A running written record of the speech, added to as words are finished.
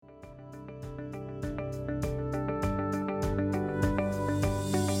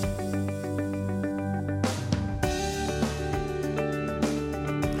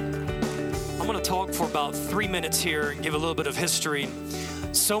talk for about 3 minutes here and give a little bit of history.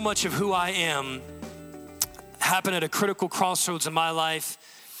 So much of who I am happened at a critical crossroads in my life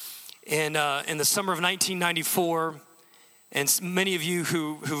in the summer of 1994. And many of you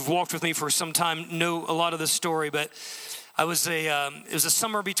who've walked with me for some time know a lot of this story, but it was a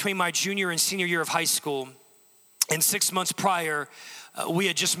summer between my junior and senior year of high school. And 6 months prior, we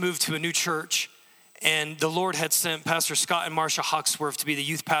had just moved to a new church, and the Lord had sent Pastor Scott and Marsha Hawksworth to be the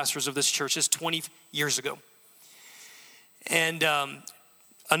youth pastors of this church. This is 20 years ago. And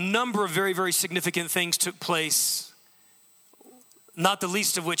a number of very, very significant things took place, not the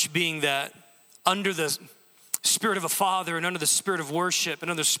least of which being that under the spirit of a father and under the spirit of worship and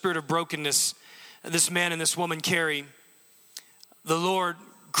under the spirit of brokenness, this man and this woman, Carrie, the Lord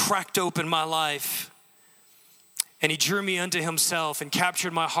cracked open my life, and he drew me unto himself and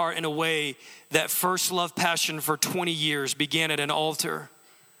captured my heart in a way that first love passion for 20 years began at an altar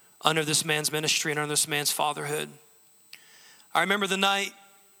under this man's ministry and under this man's fatherhood. I remember the night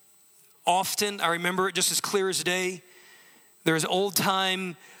often. I remember it just as clear as day. There's old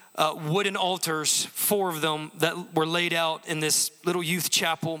time wooden altars, 4 of them that were laid out in this little youth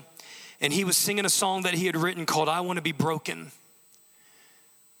chapel. And he was singing a song that he had written called I Want to Be Broken.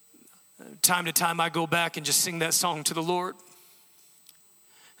 Time to time I go back and just sing that song to the Lord.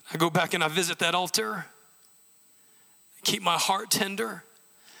 I go back and I visit that altar. Keep my heart tender.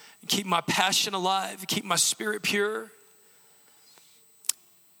 Keep my passion alive. Keep my spirit pure.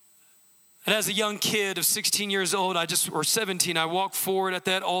 And as a young kid of 16 years old, or 17, I walked forward at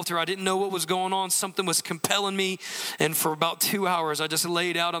that altar. I didn't know what was going on. Something was compelling me. And for about 2 hours, I just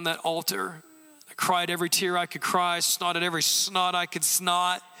laid out on that altar. I cried every tear I could cry, snotted every snot I could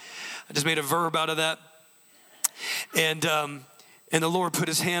snot. I just made a verb out of that. And the Lord put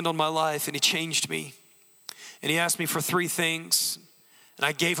his hand on my life and he changed me. And he asked me for 3 things. And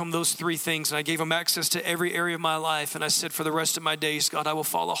I gave him those 3 things, and I gave him access to every area of my life. And I said, for the rest of my days, God, I will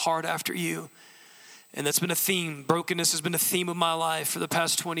follow hard after you. And that's been a theme. Brokenness has been a theme of my life for the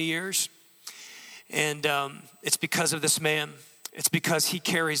past 20 years. And it's because of this man. It's because he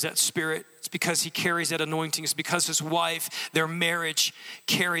carries that spirit. It's because he carries that anointing. It's because his wife, their marriage,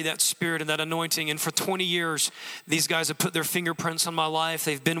 carry that spirit and that anointing. And for 20 years, these guys have put their fingerprints on my life.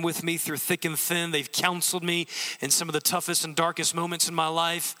 They've been with me through thick and thin. They've counseled me in some of the toughest and darkest moments in my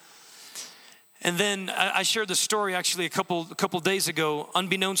life. And then I shared the story actually a couple days ago.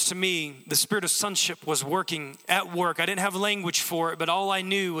 Unbeknownst to me, the spirit of sonship was working at work. I didn't have language for it, but all I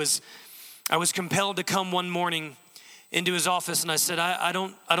knew was I was compelled to come one morning into his office, and I said, I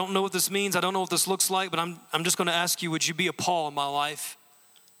don't know what this means. I don't know what this looks like, but I'm just going to ask you, would you be a Paul in my life?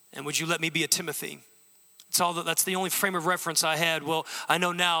 And would you let me be a Timothy? That's the only frame of reference I had. Well, I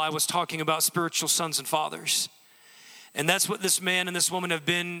know now I was talking about spiritual sons and fathers. And that's what this man and this woman have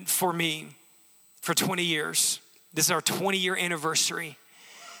been for me for 20 years. This is our 20-year anniversary.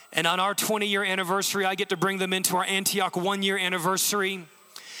 And on our 20-year anniversary, I get to bring them into our Antioch 1-year anniversary.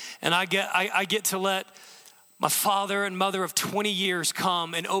 And I get to let my father and mother of 20 years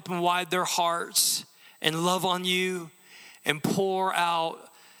come and open wide their hearts and love on you and pour out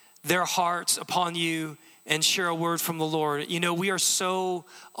their hearts upon you and share a word from the Lord. You know, we are so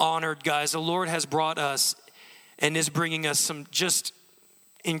honored, guys. The Lord has brought us and is bringing us some just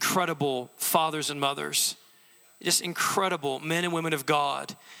incredible fathers and mothers, just incredible men and women of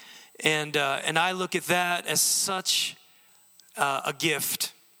God. And I look at that as such a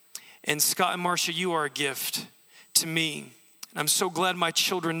gift. And Scott and Marsha, you are a gift to me. And I'm so glad my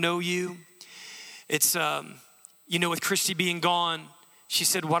children know you. It's, with Christy being gone, she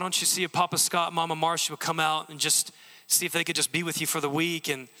said, why don't you see if Papa Scott and Mama Marsha would come out and just see if they could just be with you for the week.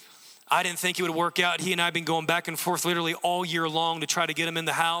 And I didn't think it would work out. He and I have been going back and forth literally all year long to try to get him in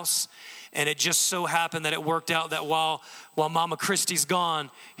the house. And it just so happened that it worked out that while Mama Christy's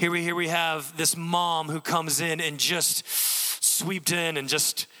gone, here we have this mom who comes in and just swept in and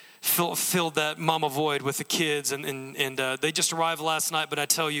just filled that mama void with the kids. And they just arrived last night, but I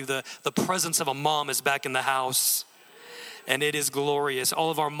tell you, the presence of a mom is back in the house. And it is glorious.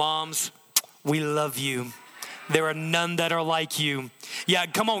 All of our moms, we love you. There are none that are like you. Yeah,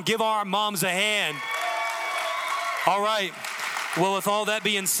 come on, give our moms a hand. All right. Well, with all that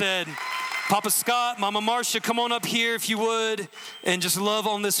being said, Papa Scott, Mama Marsha, come on up here if you would, and just love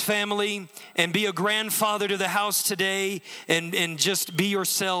on this family and be a grandfather to the house today and just be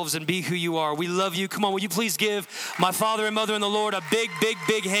yourselves and be who you are. We love you. Come on, will you please give my father and mother in the Lord a big, big,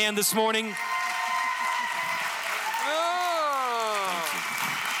 big hand this morning?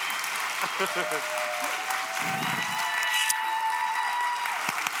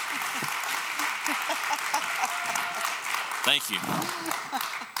 Thank you.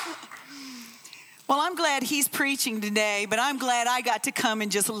 Well, I'm glad he's preaching today, but I'm glad I got to come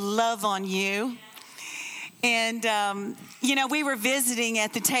and just love on you. And, we were visiting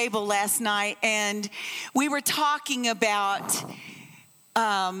at the table last night, and we were talking about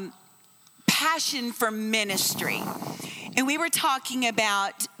passion for ministry. And we were talking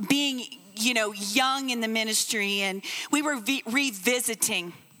about being, young in the ministry, and we were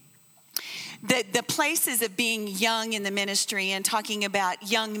revisiting the places of being young in the ministry and talking about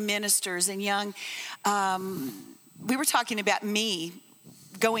young ministers and we were talking about me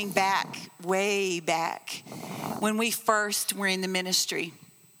going back, way back, when we first were in the ministry.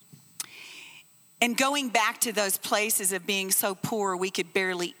 And going back to those places of being so poor we could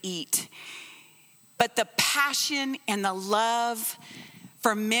barely eat. But the passion and the love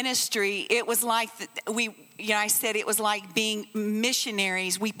for ministry, it was like I said it was like being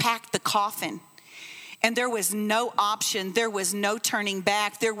missionaries. We packed the coffin, and there was no option. There was no turning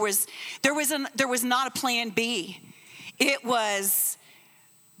back. There was not a plan B. It was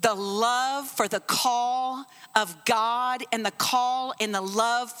the love for the call of God, and the call and the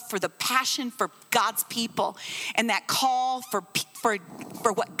love for the passion for God's people, and that call for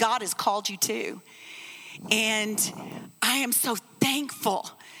what God has called you to. And I am so thankful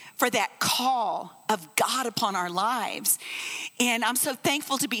for that call of God upon our lives. And I'm so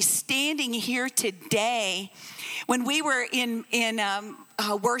thankful to be standing here today. When we were in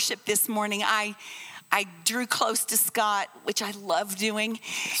worship this morning, I drew close to Scott, which I love doing,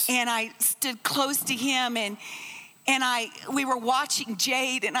 and I stood close to him, and we were watching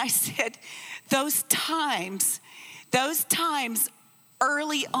Jade, and I said, those times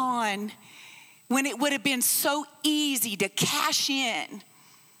early on, when it would have been so easy to cash in,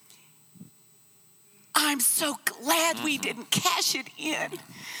 I'm so glad we didn't cash it in.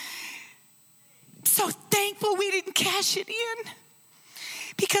 So thankful we didn't cash it in.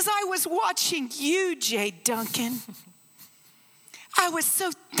 Because I was watching you, Jade Duncan. I was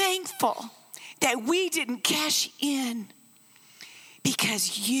so thankful that we didn't cash in,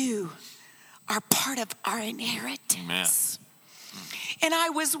 because you are part of our inheritance. Amen. And I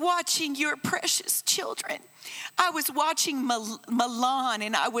was watching your precious children. I was watching Milan,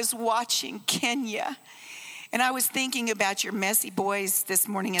 and I was watching Kenya. And I was thinking about your messy boys this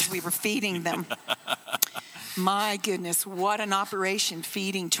morning as we were feeding them. My goodness, what an operation,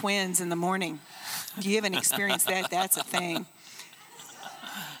 feeding twins in the morning. If you haven't experienced that, that's a thing.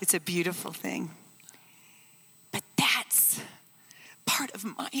 It's a beautiful thing. But that's part of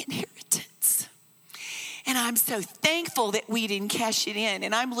my inheritance. And I'm so thankful that we didn't cash it in.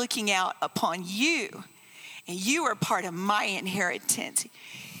 And I'm looking out upon you. And you are part of my inheritance.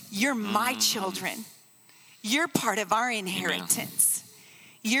 You're my children. You're part of our inheritance.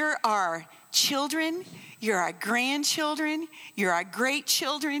 You're our children. You're our grandchildren. You're our great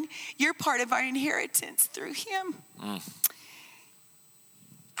children. You're part of our inheritance through him.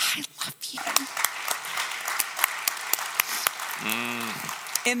 I love you.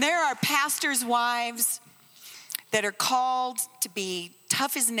 And there are pastors' wives that are called to be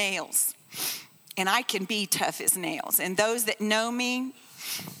tough as nails. And I can be tough as nails. And those that know me,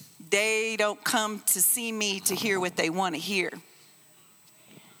 they don't come to see me to hear what they want to hear.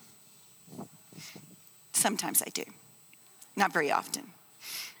 Sometimes I do. Not very often.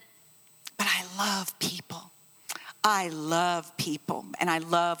 But I love people. I love people. And I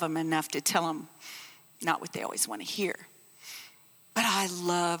love them enough to tell them not what they always want to hear. But I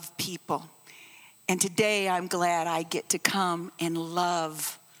love people. And today I'm glad I get to come and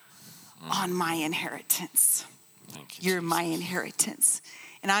love on my inheritance. Thank you, You're my inheritance.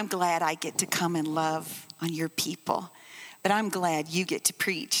 And I'm glad I get to come and love on your people. But I'm glad you get to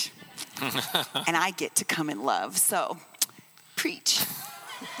preach. And I get to come and love. So, preach.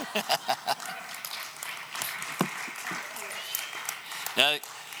 Now,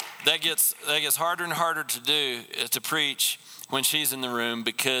 that gets harder and harder to do, to preach when she's in the room,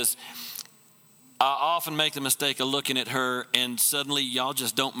 because I often make the mistake of looking at her and suddenly y'all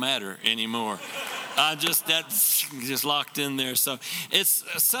just don't matter anymore. That's just locked in there. So it's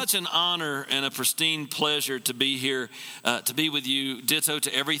such an honor and a pristine pleasure to be here, to be with you. Ditto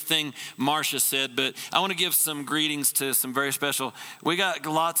to everything Marcia said, but I want to give some greetings to some very special. We got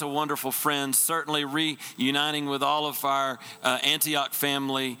lots of wonderful friends, certainly reuniting with all of our Antioch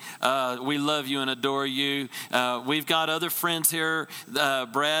family. We love you and adore you. We've got other friends here,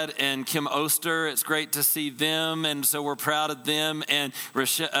 Brad and Kim Oster. It's great to see them, and so we're proud of them. And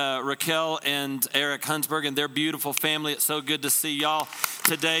Raquel and Eric Hunsberg and their beautiful family. It's so good to see y'all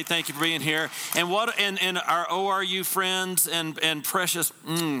today. Thank you for being here. And our ORU friends and precious,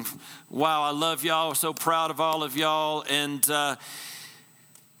 wow, I love y'all. We're so proud of all of y'all. And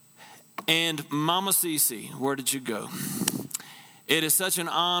And Mama Cece, where did you go? It is such an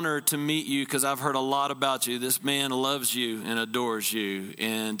honor to meet you because I've heard a lot about you. This man loves you and adores you,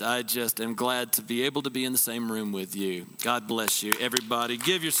 and I just am glad to be able to be in the same room with you. God bless you, everybody.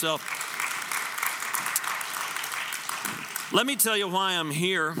 Give yourself. Let me tell you why I'm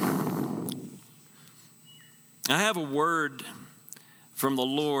here. I have a word from the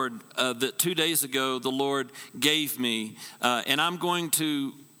Lord that 2 days ago the Lord gave me, and I'm going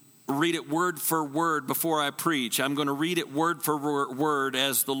to read it word for word before I preach. I'm going to read it word for word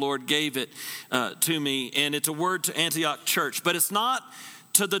as the Lord gave it to me. And it's a word to Antioch Church, but it's not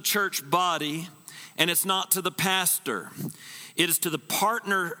to the church body, and it's not to the pastor. It is to the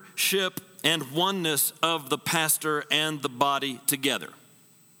partnership and oneness of the pastor and the body together.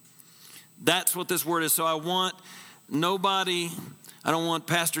 That's what this word is. So I don't want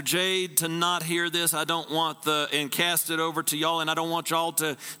Pastor Jade to not hear this. I don't want and cast it over to y'all, and I don't want y'all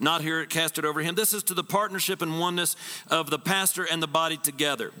to not hear it, cast it over to him. This is to the partnership and oneness of the pastor and the body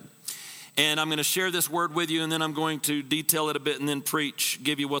together. And I'm going to share this word with you, and then I'm going to detail it a bit and then preach,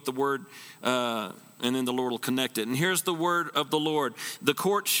 give you what the word, and then the Lord will connect it. And here's the word of the Lord. The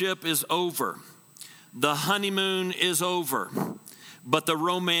courtship is over. The honeymoon is over, but the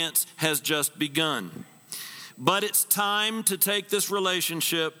romance has just begun. But it's time to take this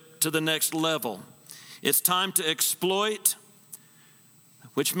relationship to the next level. It's time to exploit,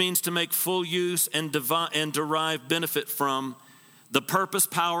 which means to make full use and derive benefit from the purpose,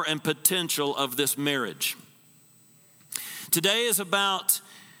 power, and potential of this marriage. Today is about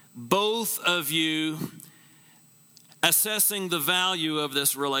both of you assessing the value of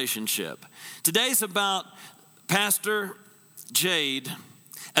this relationship. Today's about Pastor Jade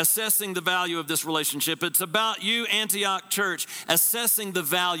assessing the value of this relationship. It's about you, Antioch Church, assessing the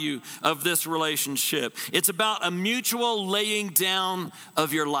value of this relationship. It's about a mutual laying down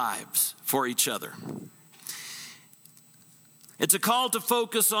of your lives for each other. It's a call to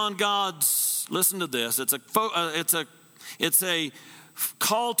focus on God's, listen to this, it's a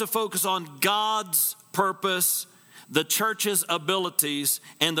call to focus on God's purpose, the church's abilities,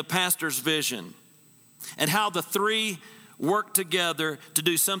 and the pastor's vision, and how the three work together to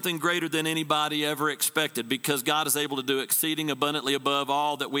do something greater than anybody ever expected, because God is able to do exceeding abundantly above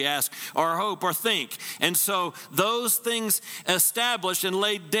all that we ask or hope or think. And so those things established and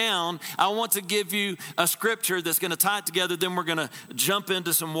laid down, I want to give you a scripture that's going to tie it together. Then we're going to jump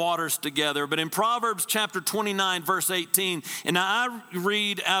into some waters together. But in Proverbs chapter 29, verse 18, and I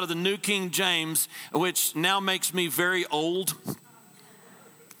read out of the New King James, which now makes me very old.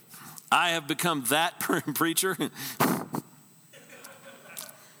 I have become that preacher.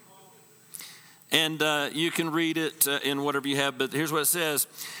 And you can read it in whatever you have, but here's what it says.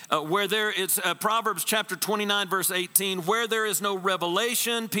 It's Proverbs chapter 29, verse 18. Where there is no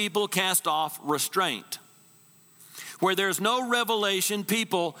revelation, people cast off restraint. Where there's no revelation,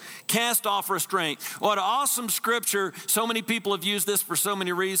 people cast off restraint. What an awesome scripture. So many people have used this for so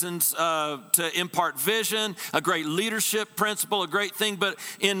many reasons, to impart vision, a great leadership principle, a great thing. But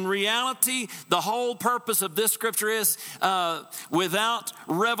in reality, the whole purpose of this scripture is without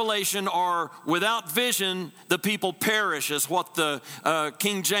revelation or without vision, the people perish, is what the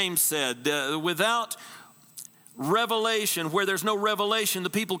King James said. Without revelation, where there's no revelation, the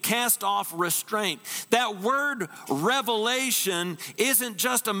people cast off restraint. That word revelation isn't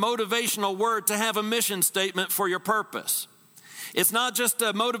just a motivational word to have a mission statement for your purpose. It's not just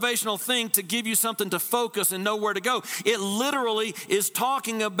a motivational thing to give you something to focus and know where to go. It literally is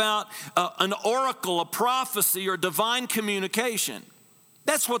talking about an oracle, a prophecy, or divine communication.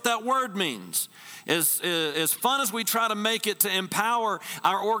 That's what that word means. As fun as we try to make it to empower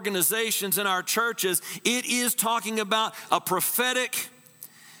our organizations and our churches, it is talking about a prophetic,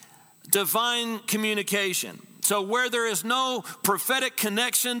 divine communication. So where there is no prophetic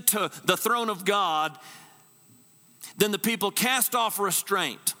connection to the throne of God, then the people cast off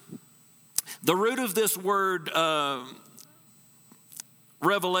restraint. The root of this word,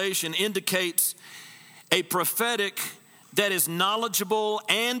 revelation, indicates a prophetic that is knowledgeable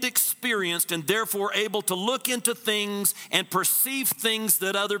and experienced, and therefore able to look into things and perceive things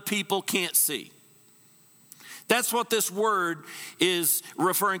that other people can't see. That's what this word is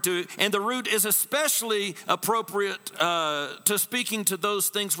referring to. And the root is especially appropriate to speaking to those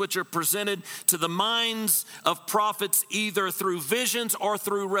things which are presented to the minds of prophets, either through visions or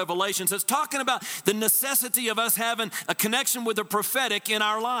through revelations. It's talking about the necessity of us having a connection with the prophetic in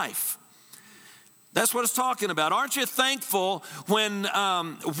our life. That's what it's talking about. Aren't you thankful when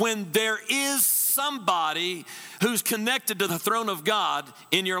there is somebody who's connected to the throne of God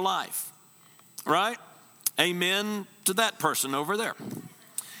in your life? Right? Amen to that person over there.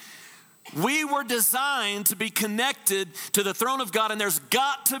 We were designed to be connected to the throne of God, and there's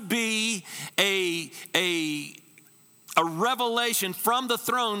got to be a revelation from the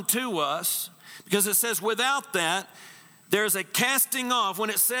throne to us, because it says without that, there's a casting off. When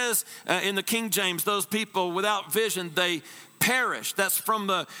it says in the King James, those people without vision, they perish. That's from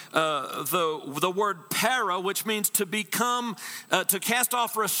the word para, which means to become, to cast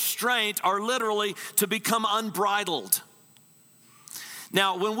off restraint, or literally to become unbridled.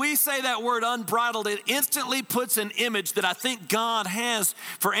 Now, when we say that word unbridled, it instantly puts an image that I think God has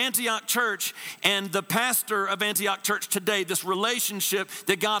for Antioch Church and the pastor of Antioch Church today, this relationship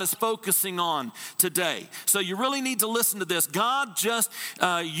that God is focusing on today. So you really need to listen to this. God just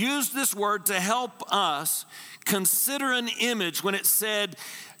used this word to help us consider an image when it said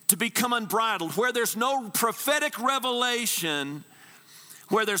to become unbridled, where there's no prophetic revelation,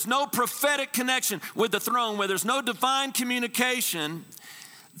 where there's no prophetic connection with the throne, where there's no divine communication,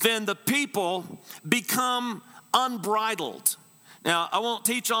 then the people become unbridled. Now, I won't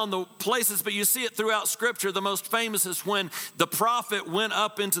teach on the places, but you see it throughout Scripture. The most famous is when the prophet went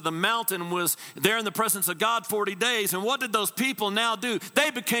up into the mountain, was there in the presence of God 40 days. And what did those people now do?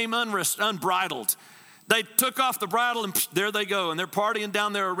 They became unbridled. They took off the bridle and there they go. And they're partying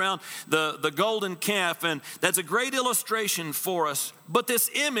down there around the golden calf. And that's a great illustration for us. But this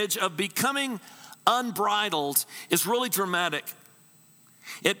image of becoming unbridled is really dramatic.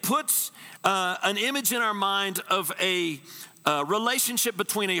 It puts an image in our mind of a relationship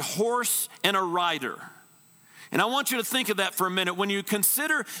between a horse and a rider. And I want you to think of that for a minute. When you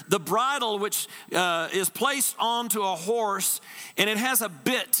consider the bridle, which is placed onto a horse, and it has a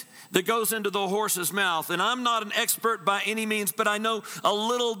bit that goes into the horse's mouth. And I'm not an expert by any means, but I know a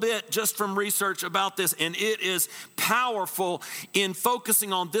little bit just from research about this, and it is powerful in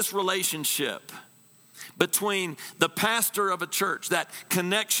focusing on this relationship between the pastor of a church, that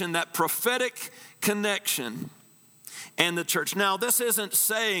connection, that prophetic connection, and the church. Now, this isn't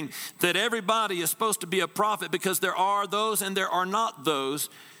saying that everybody is supposed to be a prophet, because there are those and there are not those.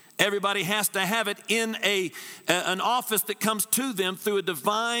 Everybody has to have it in an office that comes to them through a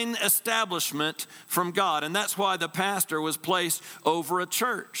divine establishment from God. And that's why the pastor was placed over a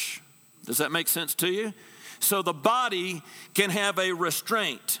church. Does that make sense to you? So the body can have a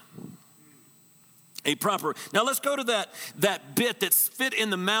restraint. A proper. Now let's go to that bit that's fit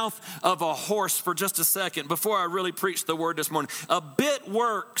in the mouth of a horse for just a second before I really preach the word this morning. A bit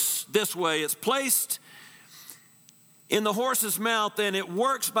works this way. It's placed in the horse's mouth, and it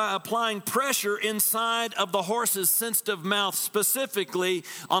works by applying pressure inside of the horse's sensitive mouth, specifically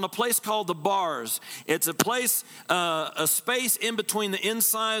on a place called the bars. It's a place, a space in between the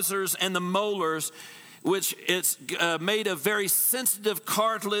incisors and the molars, which it's made of very sensitive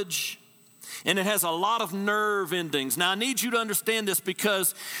cartilage. And it has a lot of nerve endings. Now, I need you to understand this,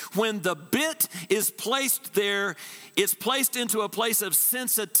 because when the bit is placed there, it's placed into a place of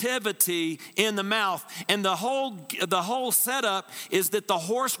sensitivity in the mouth. And the whole setup is that the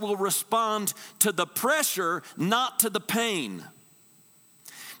horse will respond to the pressure, not to the pain.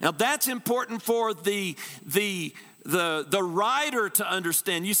 Now, that's important for the rider to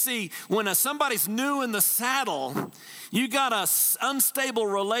understand. You see, when somebody's new in the saddle, you got an unstable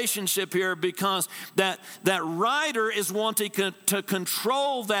relationship here, because that rider is wanting to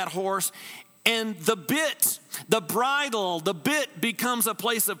control that horse, and the bit, the bridle, the bit becomes a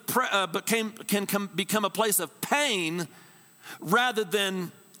place of can become a place of pain rather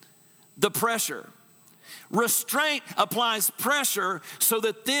than the pressure. Restraint applies pressure so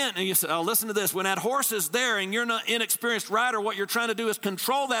that then, and you say, oh, listen to this, when that horse is there and you're not inexperienced rider, what you're trying to do is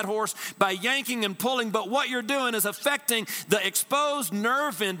control that horse by yanking and pulling, but what you're doing is affecting the exposed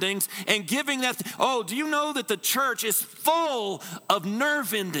nerve endings and giving that, do you know that the church is full of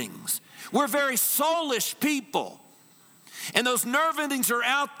nerve endings? We're very soulish people. And those nerve endings are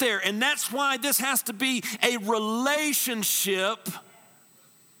out there, and that's why this has to be a relationship.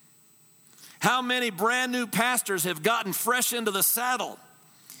 How many brand new pastors have gotten fresh into the saddle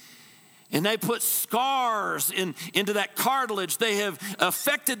and they put scars into that cartilage? They have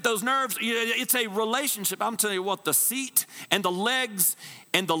affected those nerves. It's a relationship. I'm telling you what, the seat and the legs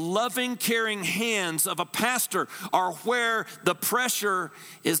and the loving, caring hands of a pastor are where the pressure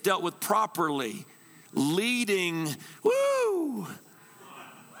is dealt with properly. Leading, woo!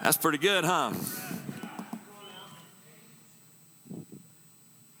 That's pretty good, huh?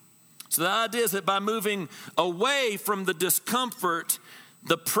 So the idea is that by moving away from the discomfort,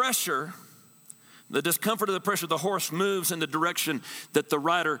 the pressure, The discomfort of the pressure, the horse moves in the direction that the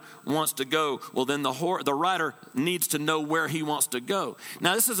rider wants to go. Well, then the rider needs to know where he wants to go.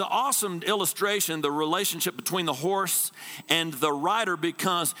 Now, this is an awesome illustration, the relationship between the horse and the rider,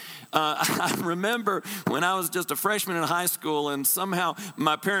 because I remember when I was just a freshman in high school, and somehow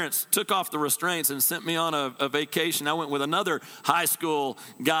my parents took off the restraints and sent me on a vacation. I went with another high school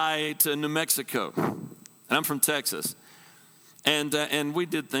guy to New Mexico, and I'm from Texas. And we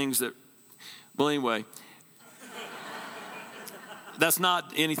did things that, well, anyway, that's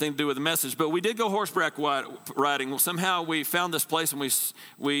not anything to do with the message, but we did go horseback riding. Well, somehow we found this place, and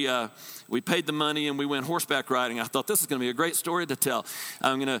we paid the money, and we went horseback riding. I thought, this is going to be a great story to tell.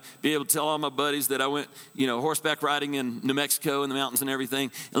 I'm going to be able to tell all my buddies that I went, horseback riding in New Mexico in the mountains and everything.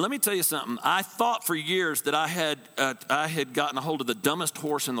 And let me tell you something. I thought for years that I had gotten a hold of the dumbest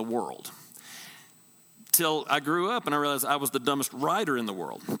horse in the world, till I grew up and I realized I was the dumbest rider in the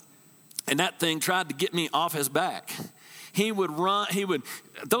world. And that thing tried to get me off his back. He would run,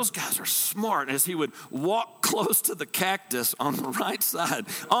 those guys are smart, as he would walk close to the cactus on the right side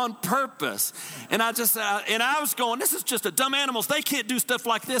on purpose. And I was going, this is just a dumb animals. They can't do stuff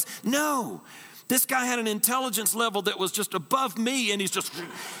like this. No, this guy had an intelligence level that was just above me, and he's just...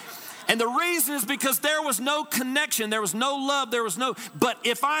 And the reason is because there was no connection, there was no love, but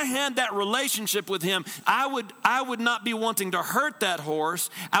if I had that relationship with him, I would not be wanting to hurt that horse.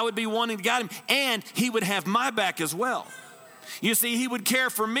 I would be wanting to guide him, and he would have my back as well. You see, he would care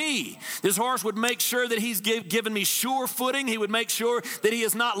for me. This horse would make sure that he's given me sure footing. He would make sure that he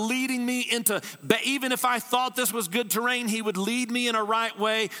is not leading me into, even if I thought this was good terrain, he would lead me in a right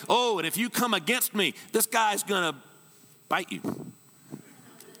way. Oh, and if you come against me, this guy's going to bite you.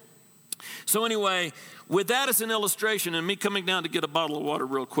 So anyway, with that as an illustration and me coming down to get a bottle of water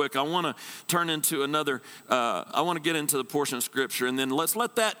real quick, I want to turn into I want to get into the portion of Scripture, and then let's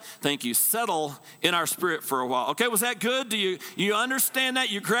let that, thank you, settle in our spirit for a while. Okay, was that good? Do you understand that?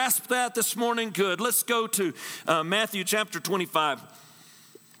 You grasp that this morning? Good. Let's go to Matthew chapter 25.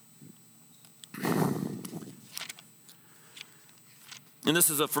 And this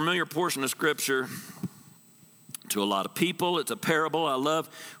is a familiar portion of Scripture to a lot of people. It's a parable. I love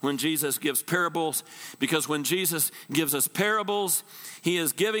when Jesus gives parables, because when Jesus gives us parables, he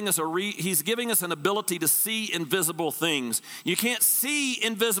is giving us he's giving us an ability to see invisible things. You can't see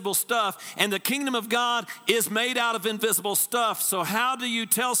invisible stuff, and the kingdom of God is made out of invisible stuff. So how do you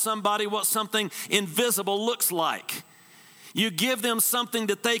tell somebody what something invisible looks like? You give them something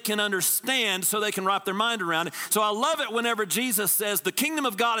that they can understand so they can wrap their mind around it. So I love it whenever Jesus says the kingdom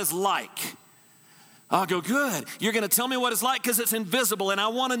of God is like. I'll go, good. You're going to tell me what it's like because it's invisible, and I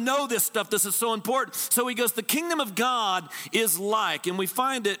want to know this stuff. This is so important. So he goes, the kingdom of God is like, and we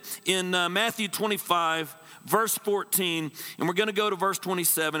find it in Matthew 25, verse 14, and we're going to go to verse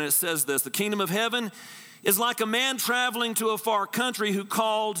 27. And it says this: the kingdom of heaven is like a man traveling to a far country who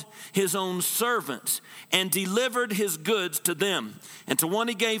called his own servants and delivered his goods to them. And to one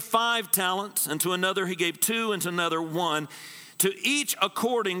he gave 5 talents, and to another he gave 2, and to another 1, to each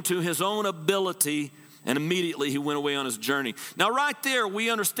according to his own ability. And immediately he went away on his journey. Now right there, we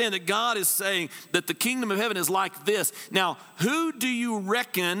understand that God is saying that the kingdom of heaven is like this. Now, who do you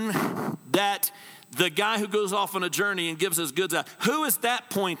reckon that the guy who goes off on a journey and gives his goods out, who is that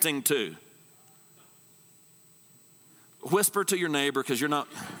pointing to? Whisper to your neighbor, because you're not,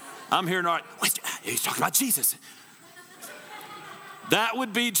 I'm here not, he's talking about Jesus. That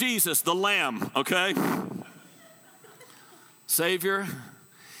would be Jesus, the Lamb, okay? Savior.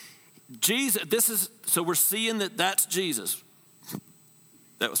 Jesus, so we're seeing that that's Jesus.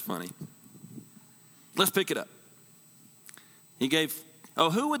 That was funny. Let's pick it up. He gave,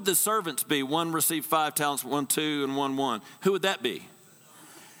 who would the servants be? One received 5 talents, 1 2, and 1 1. Who would that be?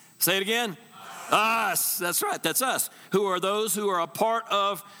 Say it again. Us. That's right. That's us. Who are those who are a part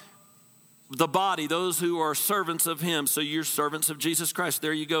of the body, those who are servants of him. So you're servants of Jesus Christ.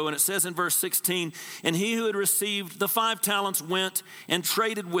 There you go. And it says in verse 16, and he who had received the 5 talents went and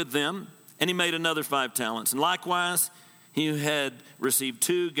traded with them, and he made another 5 talents. And likewise, he who had received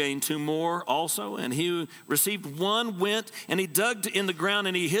 2 gained 2 more also. And he who received 1 went and he dug in the ground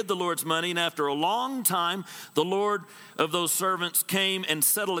and he hid the Lord's money. And after a long time, the Lord of those servants came and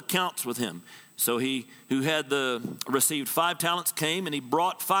settled accounts with him. So he who had received 5 talents came, and he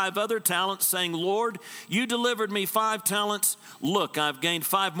brought 5 other talents, saying, Lord, you delivered me 5 talents. Look, I've gained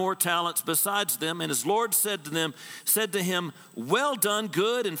 5 more talents besides them. And his Lord said to him, well done,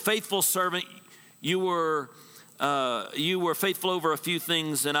 good and faithful servant. You were faithful over a few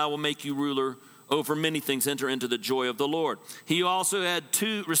things, and I will make you ruler over many things. Enter into the joy of the Lord. He who also had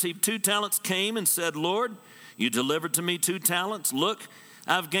received 2 talents came and said, Lord, you delivered to me 2 talents. Look,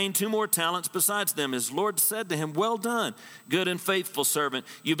 I've gained 2 more talents besides them. His Lord said to him, well done, good and faithful servant.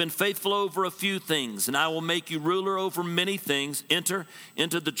 You've been faithful over a few things, and I will make you ruler over many things. Enter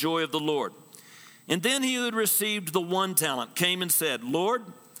into the joy of the Lord. And then he who had received the 1 talent came and said, Lord,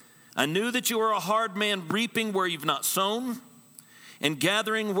 I knew that you are a hard man, reaping where you've not sown and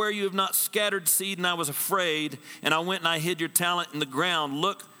gathering where you have not scattered seed, and I was afraid, and I went and I hid your talent in the ground.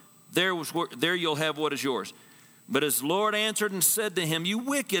 Look, there you'll have what is yours. But his Lord answered and said to him, you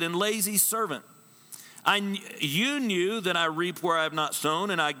wicked and lazy servant, you knew that I reap where I have not sown,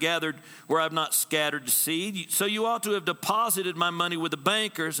 and I gathered where I have not scattered seed. So you ought to have deposited my money with the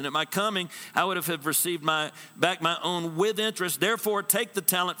bankers, and at my coming I would have received back my own with interest. Therefore take the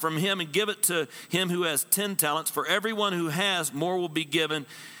talent from him and give it to him who has 10 talents. For everyone who has, more will be given,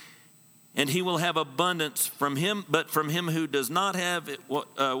 and he will have abundance from him. But from him who does not have,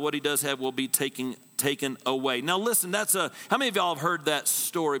 what he does have will be taken away. Now listen, how many of y'all have heard that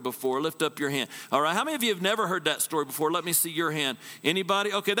story before? Lift up your hand. All right, how many of you have never heard that story before? Let me see your hand.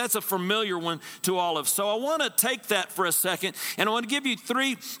 Anybody? Okay, that's a familiar one to all of us. So I want to take that for a second, and I want to give you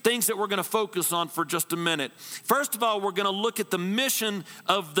 3 things that we're going to focus on for just a minute. First of all, we're going to look at the mission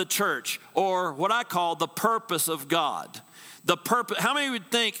of the church, or what I call the purpose of God. The purpose. How many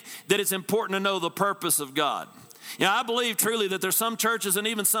would think that it's important to know the purpose of God? You know, I believe truly that there's some churches and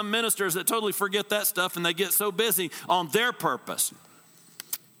even some ministers that totally forget that stuff, and they get so busy on their purpose.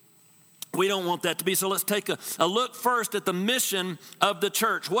 We don't want that to be. So let's take a look first at the mission of the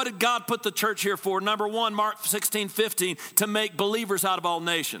church. What did God put the church here for? Number 1, Mark 16:15, to make believers out of all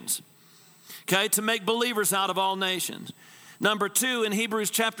nations. Okay, to make believers out of all nations. Number 2, in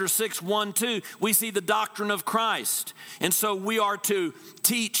Hebrews chapter 6, 1-2, we see the doctrine of Christ. And so we are to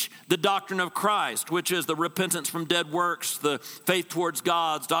teach the doctrine of Christ, which is the repentance from dead works, the faith towards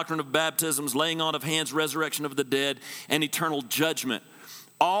God's doctrine of baptisms, laying on of hands, resurrection of the dead, and eternal judgment.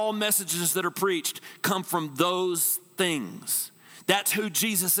 All messages that are preached come from those things. That's who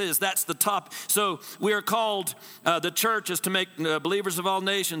Jesus is. That's the top. So we are called, the church is to make believers of all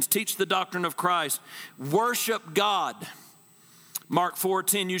nations, teach the doctrine of Christ, worship God. Mark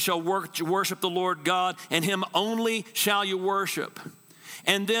 4:10, you shall worship the Lord God, and him only shall you worship.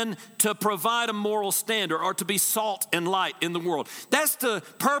 And then to provide a moral standard, or to be salt and light in the world. That's the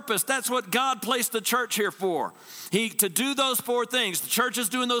purpose. That's what God placed the church here for. To do those 4 things. The church is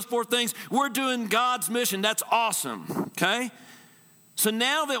doing those 4 things. We're doing God's mission. That's awesome, okay? So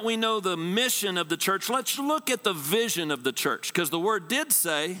now that we know the mission of the church, let's look at the vision of the church. Because the word did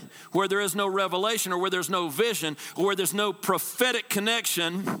say, where there is no revelation, or where there's no vision, or where there's no prophetic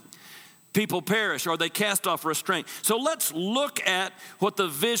connection, people perish, or they cast off restraint. So let's look at what the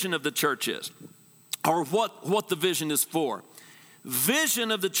vision of the church is, or what the vision is for.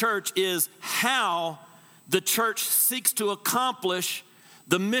 Vision of the church is how the church seeks to accomplish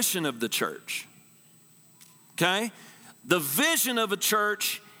the mission of the church. Okay? The vision of a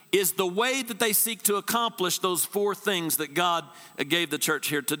church is the way that they seek to accomplish those 4 things that God gave the church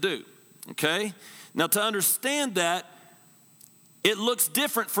here to do. Okay? Now, to understand that, it looks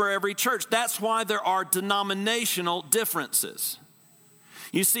different for every church. That's why there are denominational differences.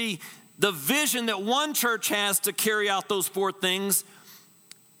 You see, the vision that one church has to carry out those 4 things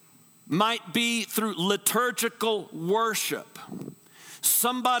might be through liturgical worship.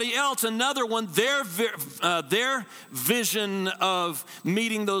 Somebody else, another one, their vision of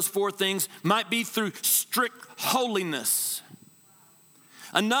meeting those 4 things might be through strict holiness.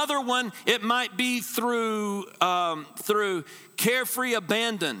 Another one, it might be through carefree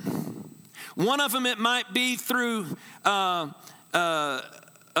abandon. One of them, it might be through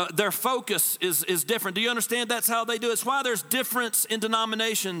their focus is different. Do you understand? That's how they do it. It's why there's difference in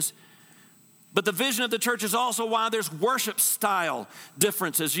denominations. But the vision of the church is also why there's worship style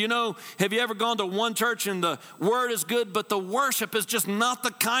differences. You know, have you ever gone to one church and the word is good, but the worship is just not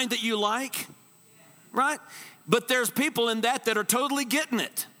the kind that you like? Right? But there's people in that are totally getting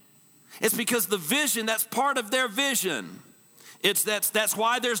it. It's because the vision, that's part of their vision. That's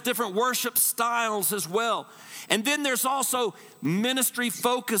why there's different worship styles as well. And then there's also ministry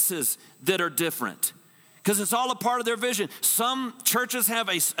focuses that are different, because it's all a part of their vision. Some churches have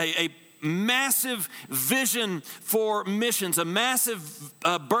a massive vision for missions, a massive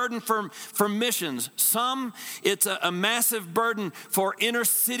burden for missions. Some, it's a massive burden for inner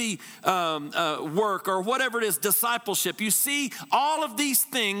city work, or whatever it is, discipleship. You see, all of these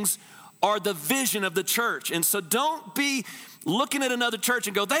things are the vision of the church. And so don't be looking at another church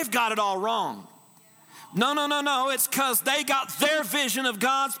and go, they've got it all wrong. No. It's because they got their vision of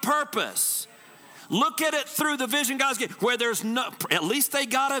God's purpose. Look at it through the vision God's given, where there's no, at least they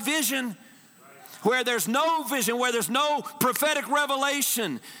got a vision. where there's no vision, where there's no prophetic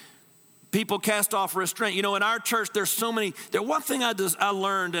revelation, people cast off restraint. You know, in our church, there's so many. One thing I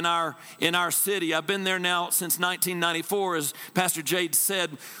learned in our city, I've been there now since 1994, as Pastor Jade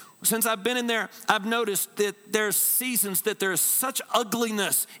said. Since I've been in there, I've noticed that there's seasons that there's such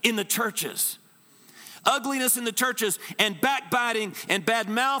ugliness in the churches. Ugliness in the churches and backbiting and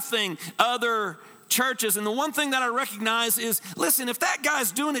bad-mouthing other churches. And the one thing that I recognize is, listen, if that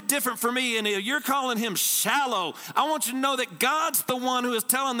guy's doing it different for me and you're calling him shallow, I want you to know that God's the one who is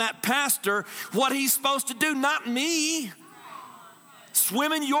telling that pastor what he's supposed to do, not me.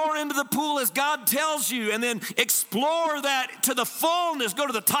 Swim in your end of the pool as God tells you, and then explore that to the fullness. Go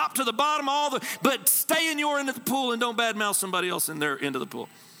to the top, to the bottom, but stay in your end of the pool and don't badmouth somebody else in their end of the pool.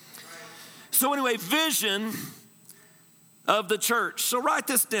 So anyway, vision of the church. So write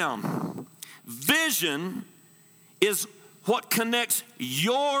this down. Vision is what connects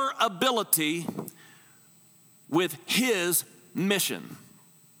your ability with his mission.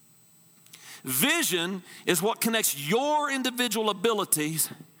 Vision is what connects your individual abilities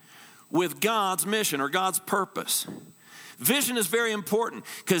with God's mission or God's purpose. Vision is very important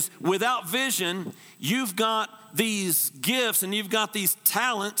because without vision, you've got these gifts and you've got these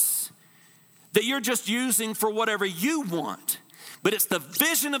talents that you're just using for whatever you want. But it's the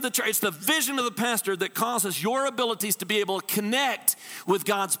vision of the church, it's the vision of the pastor that causes your abilities to be able to connect with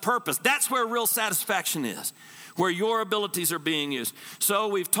God's purpose. That's where real satisfaction is, where your abilities are being used. So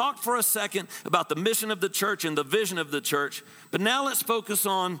we've talked for a second about the mission of the church and the vision of the church, but now let's focus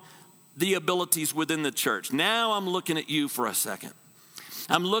on the abilities within the church. Now I'm looking at you for a second.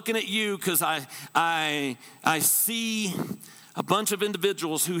 I'm looking at you because I see a bunch of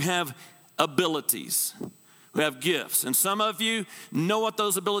individuals who have abilities, who have gifts. And some of you know what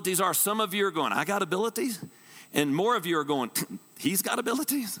those abilities are. Some of you are going, I got abilities. And more of you are going, he's got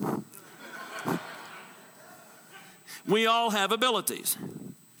abilities. We all have abilities.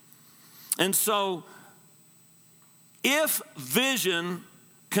 And so if vision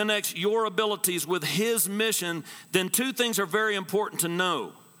connects your abilities with his mission, then two things are very important to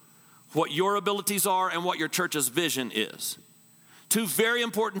know: what your abilities are and what your church's vision is. Two very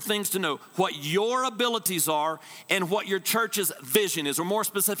important things to know: what your abilities are and what your church's vision is, or more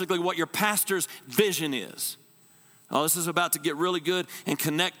specifically, what your pastor's vision is. Oh, this is about to get really good and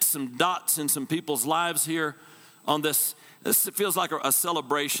connect some dots in some people's lives here on this. This feels like a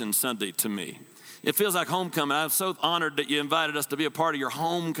celebration Sunday to me. It feels like homecoming. I'm so honored that you invited us to be a part of your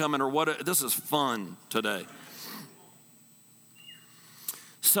homecoming or what. This is fun today.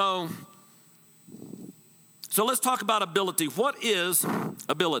 So let's talk about ability. What is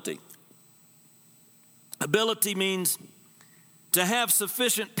ability? Ability means to have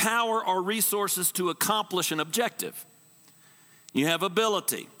sufficient power or resources to accomplish an objective. You have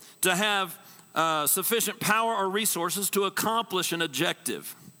ability to have sufficient power or resources to accomplish an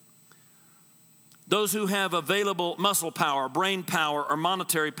objective. Those who have available muscle power, brain power, or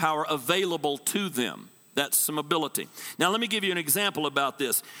monetary power available to them. That's some ability. Now, let me give you an example about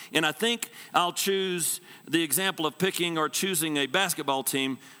this. And I think I'll choose the example of picking or choosing a basketball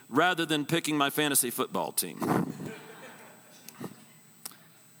team rather than picking my fantasy football team.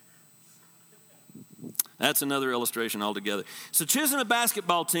 That's another illustration altogether. So choosing a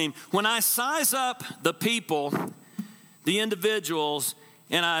basketball team, when I size up the people, the individuals,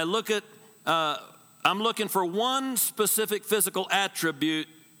 and I look at, I'm looking for one specific physical attribute,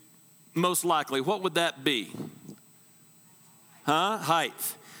 most likely. What would that be?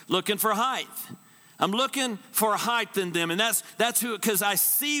 Height. Looking for height. I'm looking for height in them, and that's who, because I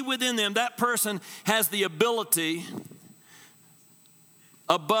see within them that person has the ability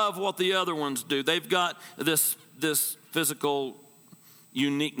above what the other ones do. They've got this physical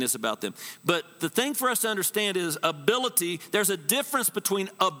uniqueness about them. But the thing for us to understand is ability. There's a difference between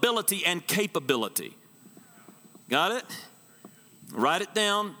ability and capability. Got it? Write it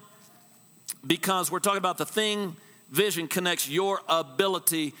down, because we're talking about the thing. Vision connects your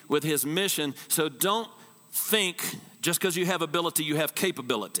ability with his mission. So don't think just because you have ability, you have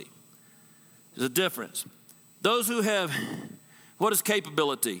capability. There's a difference. Those who have, what is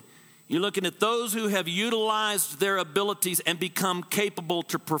capability? You're looking at those who have utilized their abilities and become capable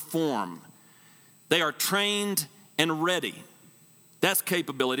to perform. They are trained and ready. That's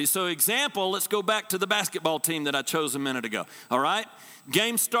capability. So example, let's go back to the basketball team that I chose a minute ago. All right?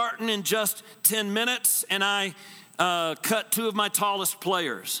 Game starting in just 10 minutes, and I cut two of my tallest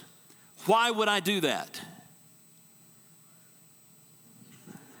players. Why would I do that?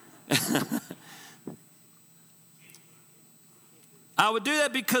 I would do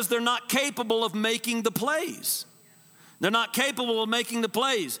that because they're not capable of making the plays. They're not capable of making the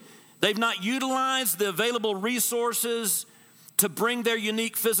plays. They've not utilized the available resources to bring their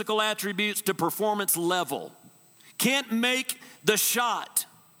unique physical attributes to performance level. Can't make the shot.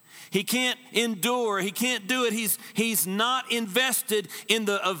 He can't endure. He can't do it. He's not invested in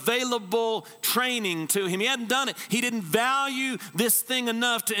the available training to him. He hadn't done it. He didn't value this thing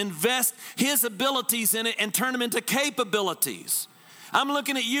enough to invest his abilities in it and turn them into capabilities. I'm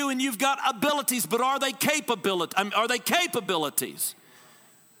looking at you and you've got abilities, but are they capabilities?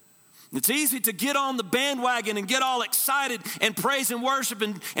 It's easy to get on the bandwagon and get all excited and praise and worship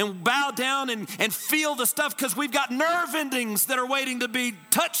and bow down and feel the stuff because we've got nerve endings that are waiting to be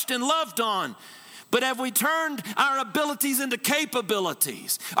touched and loved on. But have we turned our abilities into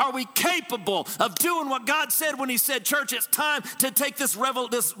capabilities? Are we capable of doing what God said when he said, church, it's time to take this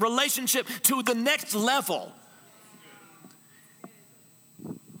relationship to the next level?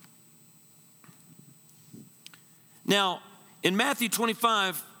 Now, in Matthew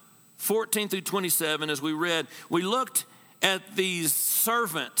 25:14 through 27, as we read, we looked at these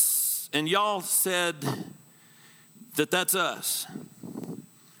servants, and y'all said that that's us.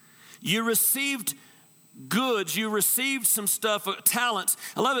 You received goods, you received some stuff, talents.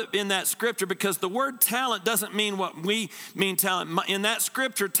 I love it in that scripture because the word talent doesn't mean what we mean talent. In that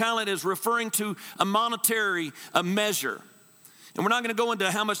scripture, talent is referring to a monetary measure. And we're not going to go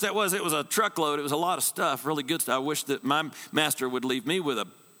into how much that was. It was a truckload. It was a lot of stuff, really good stuff. I wish that my master would leave me with a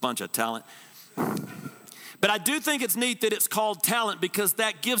bunch of talent. But I do think it's neat that it's called talent because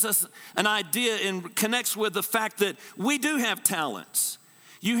that gives us an idea and connects with the fact that we do have talents.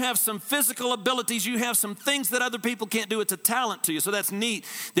 You have some physical abilities. You have some things that other people can't do. It's a talent to you. So that's neat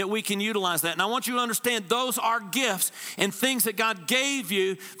that we can utilize that. And I want you to understand those are gifts and things that God gave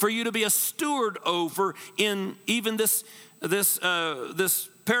you for you to be a steward over in even this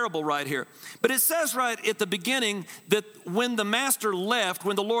parable right here. But it says right at the beginning that when the master left,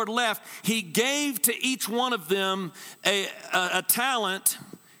 when the Lord left, he gave to each one of them a talent.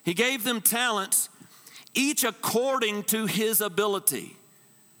 He gave them talents, each according to his ability.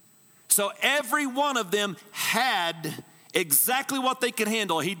 So every one of them had exactly what they could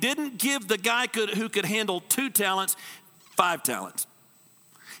handle. He didn't give the guy who could handle 2 talents, 5 talents.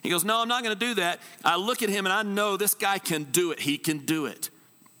 He goes, no, I'm not going to do that. I look at him and I know this guy can do it. He can do it.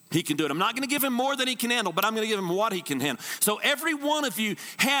 He can do it. I'm not going to give him more than he can handle, but I'm going to give him what he can handle. So every one of you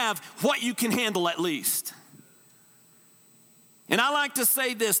have what you can handle at least. And I like to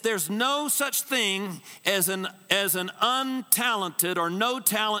say this, there's no such thing as an untalented or no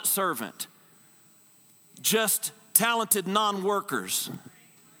talent servant. Just talented non-workers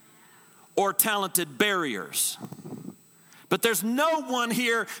or talented barriers. But there's no one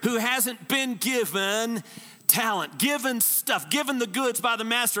here who hasn't been given talent, given stuff, given the goods by the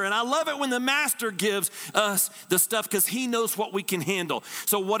master. And I love it when the master gives us the stuff because he knows what we can handle.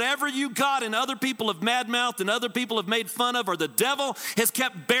 So whatever you got and other people have mad-mouthed and other people have made fun of or the devil has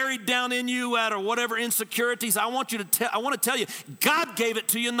kept buried down in you out of whatever insecurities, I want to tell you, God gave it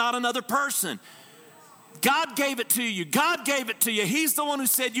to you, not another person. God gave it to you. God gave it to you. He's the one who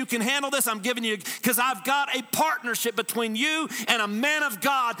said, you can handle this. I'm giving you, because I've got a partnership between you and a man of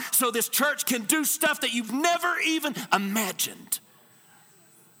God so this church can do stuff that you've never even imagined.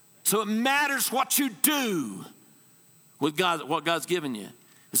 So it matters what you do with God, what God's given you.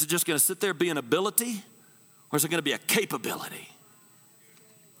 Is it just going to sit there be an ability or is it going to be a capability?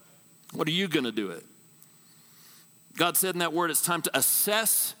 What are you going to do it? God said in that word, it's time to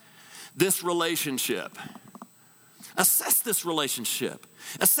assess this relationship. Assess this relationship.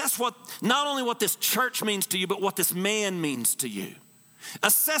 Assess not only what this church means to you, but what this man means to you.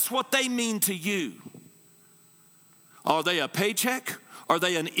 Assess what they mean to you. Are they a paycheck? Are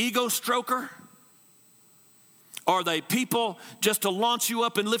they an ego stroker? Are they people just to launch you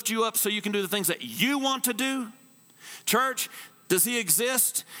up and lift you up so you can do the things that you want to do? Church, does he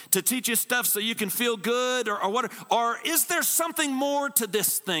exist to teach you stuff so you can feel good or what? Or is there something more to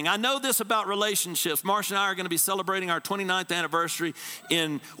this thing? I know this about relationships. Marcia and I are going to be celebrating our 29th anniversary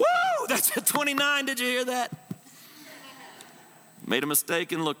that's at 29. Did you hear that? Made a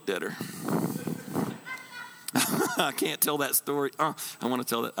mistake and looked at her. I can't tell that story. I want to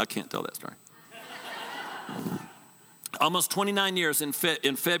tell that. I can't tell that story. Almost 29 years in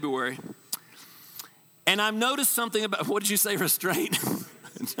February. And I've noticed something about, what did you say, restraint?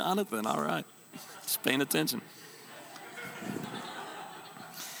 Jonathan, all right. Just paying attention.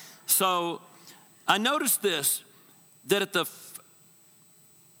 So I noticed this, that at does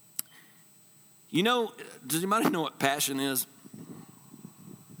anybody know what passion is?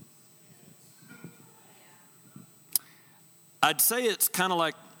 I'd say it's kind of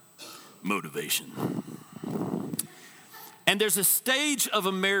like motivation. And there's a stage of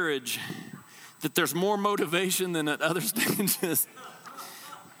a marriage that there's more motivation than at other stages,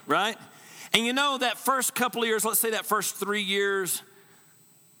 right? And you know, that first couple of years, let's say that first 3 years,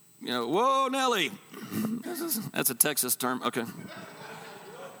 you know, whoa, Nelly. That's a Texas term, okay.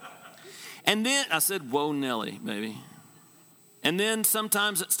 And then I said, whoa, Nelly, baby. And then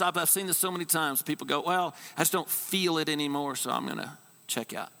sometimes it stops. I've seen this so many times. People go, well, I just don't feel it anymore, so I'm going to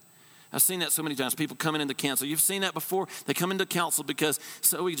check out. I've seen that so many times. People coming into counsel. You've seen that before? They come into counsel because,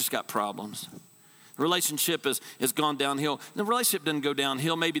 so we just got problems. The relationship has gone downhill. The relationship didn't go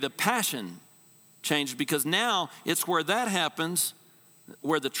downhill. Maybe the passion changed because now it's where that happens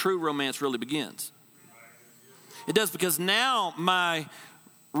where the true romance really begins. It does, because now my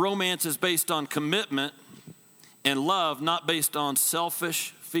romance is based on commitment and love, not based on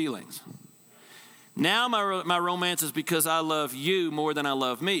selfish feelings. Now my romance is because I love you more than I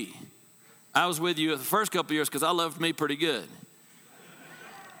love me. I was with you the first couple of years because I loved me pretty good.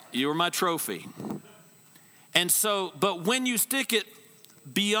 You were my trophy. And so, but when you stick it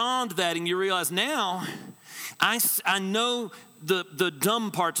beyond that and you realize now, I know the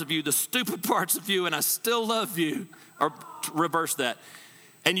dumb parts of you, the stupid parts of you, and I still love you, or reverse that.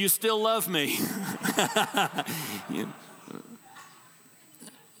 And you still love me.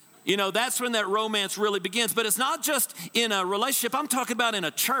 You know, that's when that romance really begins. But it's not just in a relationship. I'm talking about in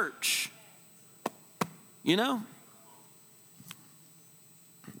a church. You know?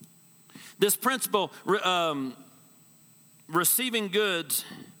 This principle, receiving goods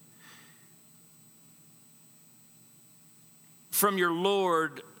from your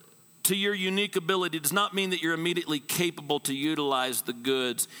Lord to your unique ability does not mean that you're immediately capable to utilize the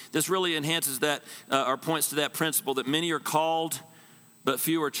goods. This really enhances that or points to that principle that many are called, but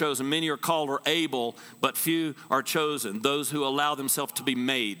few are chosen. Many are called or able, but few are chosen. Those who allow themselves to be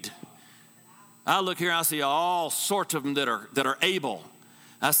made. I look here, I see all sorts of them that are able.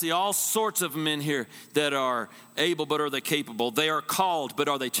 I see all sorts of them in here that are able, but are they capable? They are called, but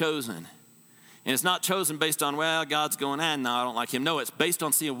are they chosen? And it's not chosen based on, well, God's going, no, I don't like him. No, it's based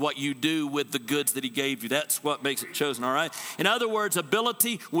on seeing what you do with the goods that he gave you. That's what makes it chosen, all right? In other words,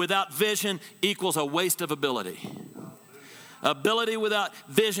 ability without vision equals a waste of ability. Ability without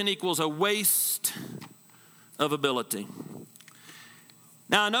vision equals a waste of ability.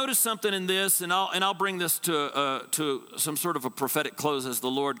 Now, I noticed something in this, and I'll bring this to some sort of a prophetic close as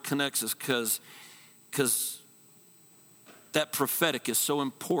the Lord connects us, because that prophetic is so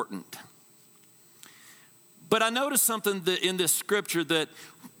important. But I noticed something in this scripture that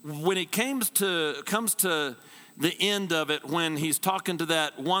when it comes to the end of it, when he's talking to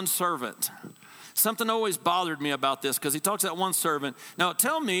that one servant, something always bothered me about this, because he talks to that one servant. Now,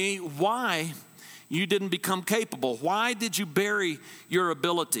 tell me why you didn't become capable. Why did you bury your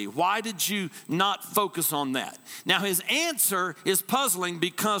ability? Why did you not focus on that? Now, his answer is puzzling,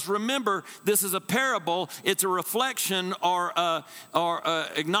 because remember, this is a parable. It's a reflection or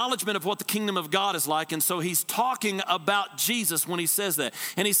acknowledgement of what the kingdom of God is like. And so he's talking about Jesus when he says that.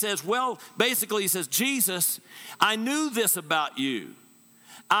 And he says, well, basically he says, Jesus, I knew this about you.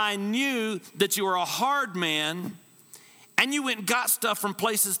 I knew that you were a hard man, and you went and got stuff from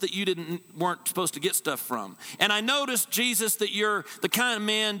places that you weren't supposed to get stuff from. And I noticed, Jesus, that you're the kind of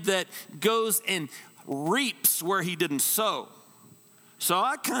man that goes and reaps where he didn't sow. So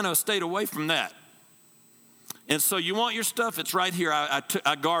I kind of stayed away from that. And so you want your stuff, it's right here.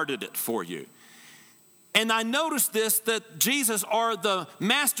 I guarded it for you. And I noticed this, that Jesus, or the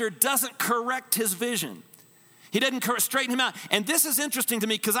master, doesn't correct his vision. He doesn't straighten him out. And this is interesting to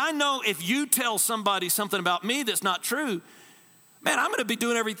me, because I know if you tell somebody something about me that's not true, man, I'm going to be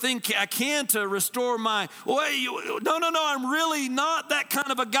doing everything I can to restore my, no, I'm really not that kind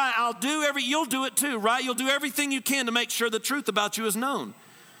of a guy. You'll do it too, right? You'll do everything you can to make sure the truth about you is known.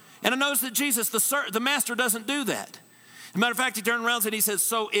 And I notice that Jesus, the master, doesn't do that. As a matter of fact, he turned around and he says,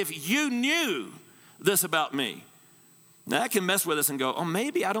 so if you knew this about me, now that can mess with us and go, oh,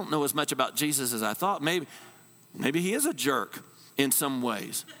 maybe I don't know as much about Jesus as I thought. Maybe he is a jerk in some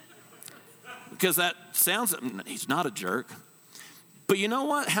ways, because that sounds, he's not a jerk. But you know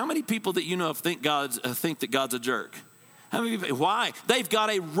what? How many people that you know think that God's a jerk? How many people? Why? They've got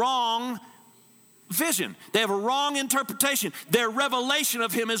a wrong vision. They have a wrong interpretation. Their revelation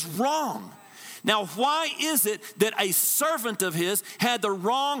of him is wrong. Now, why is it that a servant of his had the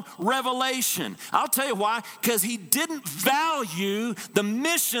wrong revelation? I'll tell you why. Because he didn't value the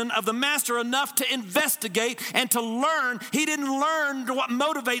mission of the master enough to investigate and to learn. He didn't learn what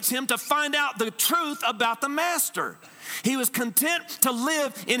motivates him to find out the truth about the master. He was content to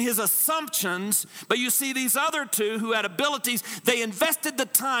live in his assumptions. But you see, these other two who had abilities, they invested the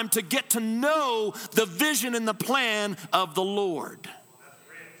time to get to know the vision and the plan of the Lord.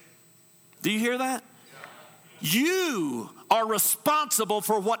 Do you hear that? You are responsible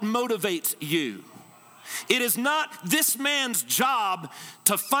for what motivates you. It is not this man's job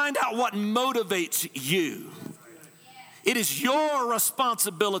to find out what motivates you. It is your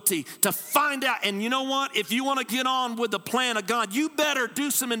responsibility to find out. And you know what? If you want to get on with the plan of God, you better do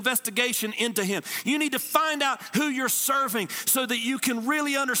some investigation into him. You need to find out who you're serving so that you can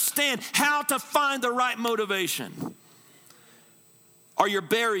really understand how to find the right motivation. Or you're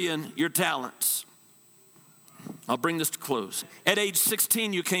burying your talents. I'll bring this to close. At age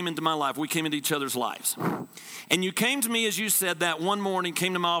 16, you came into my life. We came into each other's lives. And you came to me, as you said, that one morning,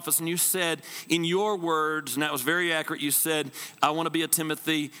 came to my office, and you said, in your words, and that was very accurate, you said, I want to be a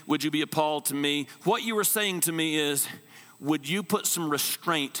Timothy. Would you be a Paul to me? What you were saying to me is, would you put some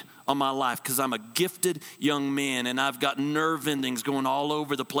restraint on my life? Because I'm a gifted young man, and I've got nerve endings going all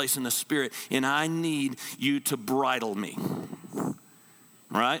over the place in the spirit, and I need you to bridle me.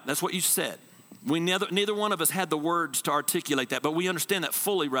 Right? That's what you said. Neither one of us had the words to articulate that, but we understand that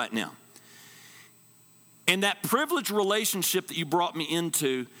fully right now. And that privileged relationship that you brought me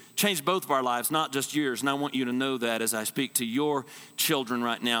into changed both of our lives, not just yours. And I want you to know that as I speak to your children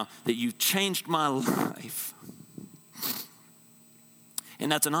right now, that you changed my life.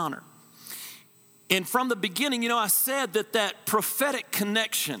 And that's an honor. And from the beginning, I said that prophetic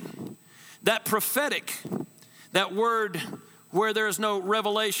connection, that word where there is no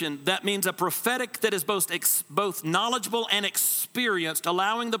revelation, that means a prophetic that is both knowledgeable and experienced,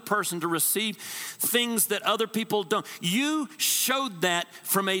 allowing the person to receive things that other people don't. You showed that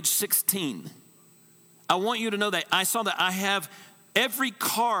from age 16. I want you to know that. I saw that. I have every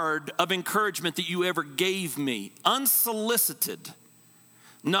card of encouragement that you ever gave me, unsolicited.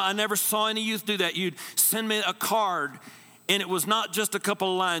 No, I never saw any youth do that. You'd send me a card, and it was not just a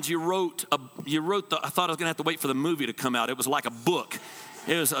couple of lines. I thought I was going to have to wait for the movie to come out. It was like a book.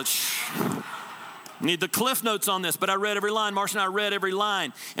 It was need the Cliff Notes on this, but I read every line. Marcia and I read every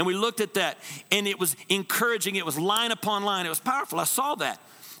line, and we looked at that, and it was encouraging. It was line upon line. It was powerful. I saw that.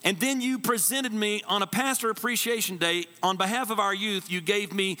 And then you presented me on a Pastor Appreciation Day. On behalf of our youth, you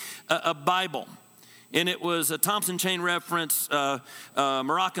gave me a Bible. And it was a Thompson Chain Reference,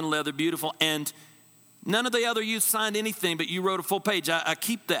 Moroccan leather, beautiful, and none of the other youth signed anything, but you wrote a full page. I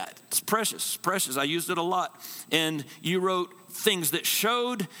keep that. It's precious, precious. I used it a lot. And you wrote things that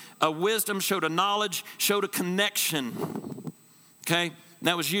showed a wisdom, showed a knowledge, showed a connection. Okay? And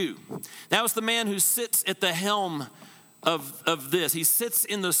that was you. That was the man who sits at the helm of this. He sits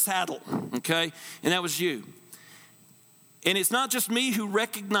in the saddle, okay? And that was you. And it's not just me who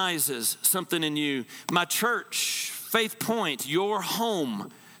recognizes something in you. My church, Faith Point, your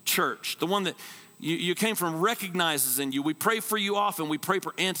home church, the one that you came from, recognizes in you. We pray for you often. We pray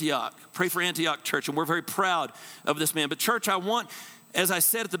for Antioch Church, and we're very proud of this man. But church, I want, as I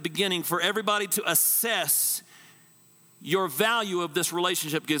said at the beginning, for everybody to assess your value of this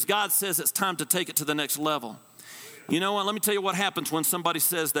relationship, because God says it's time to take it to the next level. You know what? Let me tell you what happens when somebody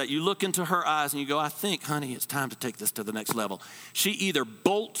says that. You look into her eyes and you go, I think, honey, it's time to take this to the next level. She either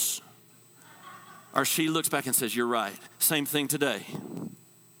bolts or she looks back and says, you're right. Same thing today.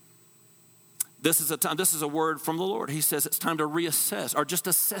 This is a word from the Lord. He says it's time to reassess or just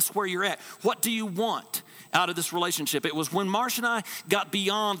assess where you're at. What do you want out of this relationship? It was when Marcia and I got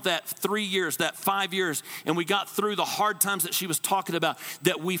beyond that 3 years, that 5 years, and we got through the hard times that she was talking about,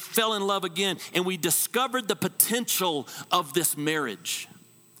 that we fell in love again, and we discovered the potential of this marriage.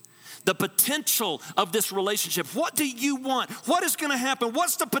 The potential of this relationship. What do you want? What is going to happen?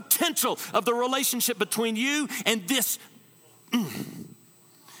 What's the potential of the relationship between you and this?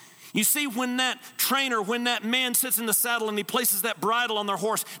 You see, when that man sits in the saddle and he places that bridle on their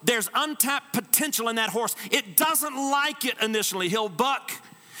horse, there's untapped potential in that horse. It doesn't like it initially. He'll buck.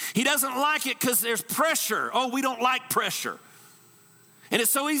 He doesn't like it because there's pressure. Oh, we don't like pressure. And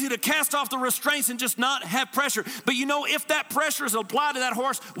it's so easy to cast off the restraints and just not have pressure. But you know, if that pressure is applied to that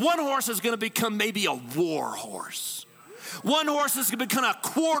horse, one horse is going to become maybe a war horse. One horse is going to become a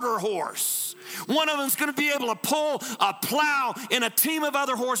quarter horse. One of them is going to be able to pull a plow in a team of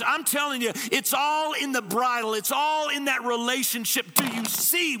other horses. I'm telling you, it's all in the bridle. It's all in that relationship. Do you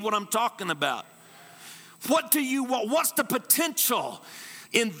see what I'm talking about? What do you want? What's the potential?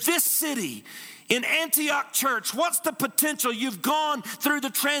 in this city, in Antioch Church, what's the potential? You've gone through the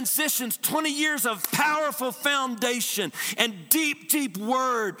transitions, 20 years of powerful foundation and deep, deep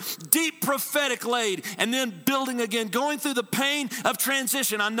word, deep prophetic laid, and then building again, going through the pain of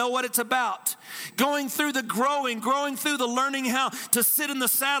transition. I know what it's about. Going through the growing through the learning how to sit in the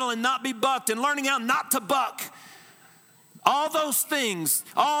saddle and not be bucked, and learning how not to buck. All those things,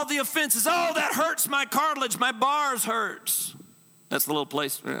 all the offenses, oh, that hurts my cartilage, my bars hurts. That's the little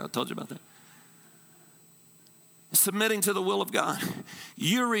place, I told you about that. Submitting to the will of God.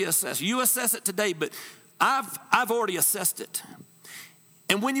 You reassess. You assess it today, but I've already assessed it.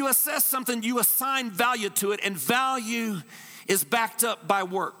 And when you assess something, you assign value to it, and value is backed up by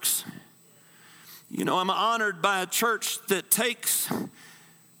works. You know, I'm honored by a church that takes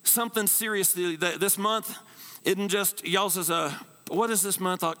something seriously. This month isn't just, y'all's is what is this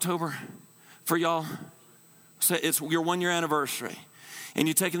month, October, for y'all? So it's your 1 year anniversary. And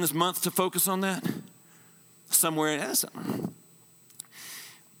you're taking this month to focus on that? Somewhere in something.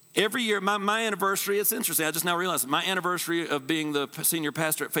 Every year, my anniversary, it's interesting, I just now realized my anniversary of being the senior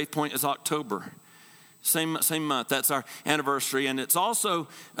pastor at Faith Point is October. Same month, that's our anniversary. And it's also,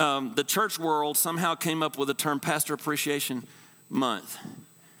 the church world somehow came up with the term Pastor Appreciation Month.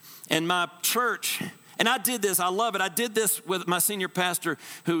 And my church, and I did this, I love it. I did this with my senior pastor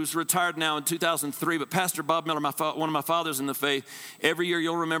who's retired now in 2003, but Pastor Bob Miller, one of my fathers in the faith, every year,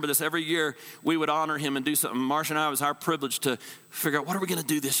 you'll remember this, every year we would honor him and do something. Marsha and I, it was our privilege to figure out what are we going to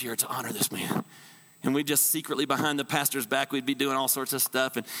do this year to honor this man. And we'd just secretly behind the pastor's back, we'd be doing all sorts of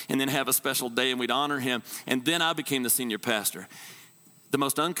stuff and then have a special day and we'd honor him. And then I became the senior pastor. The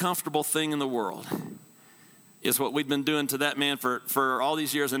most uncomfortable thing in the world is what we've been doing to that man for all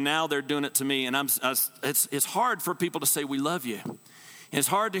these years, and now they're doing it to me. And it's hard for people to say, we love you. And it's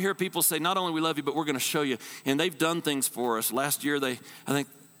hard to hear people say, not only we love you, but we're going to show you. And they've done things for us. Last year, I think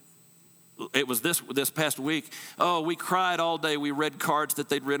it was this past week, we cried all day. We read cards that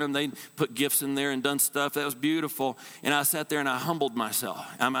they'd written. They put gifts in there and done stuff. That was beautiful. And I sat there and I humbled myself.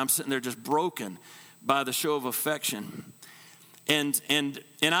 I'm sitting there just broken by the show of affection. And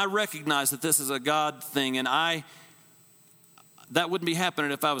I recognize that this is a God thing, and that wouldn't be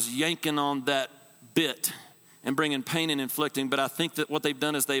happening if I was yanking on that bit and bringing pain and inflicting. But I think that what they've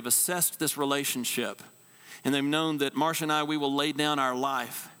done is they've assessed this relationship, and they've known that Marsha and I, we will lay down our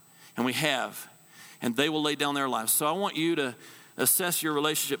life, and we have, and they will lay down their lives. So I want you to assess your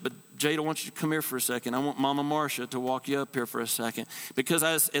relationship. But Jade, I want you to come here for a second. I want Mama Marsha to walk you up here for a second, because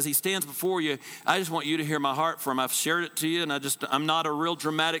as he stands before you, I just want you to hear my heart for him. I've shared it to you, and I'm not a real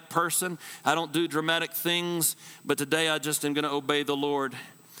dramatic person. I don't do dramatic things, but today I just am going to obey the Lord,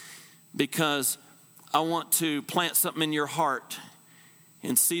 because I want to plant something in your heart,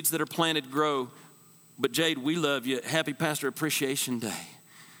 and seeds that are planted grow. But Jade, we love you. Happy Pastor Appreciation Day.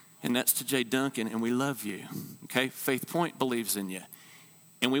 And that's to Jay Duncan, and we love you, okay? Faith Point believes in you.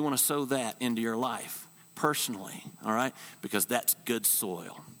 And we want to sow that into your life personally, all right? Because that's good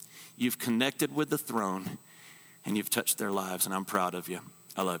soil. You've connected with the throne, and you've touched their lives, and I'm proud of you.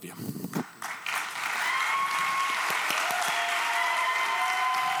 I love you.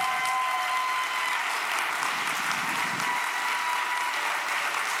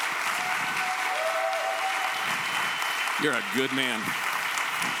 You're a good man.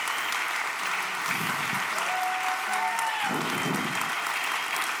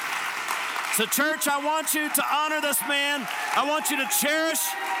 So church, I want you to honor this man. I want you to cherish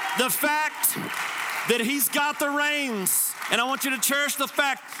the fact that he's got the reins. And I want you to cherish the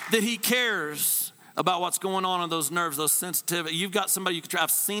fact that he cares about what's going on in those nerves, those sensitivity. You've got somebody you can try. I've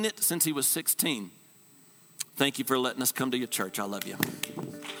seen it since he was 16. Thank you for letting us come to your church. I love you.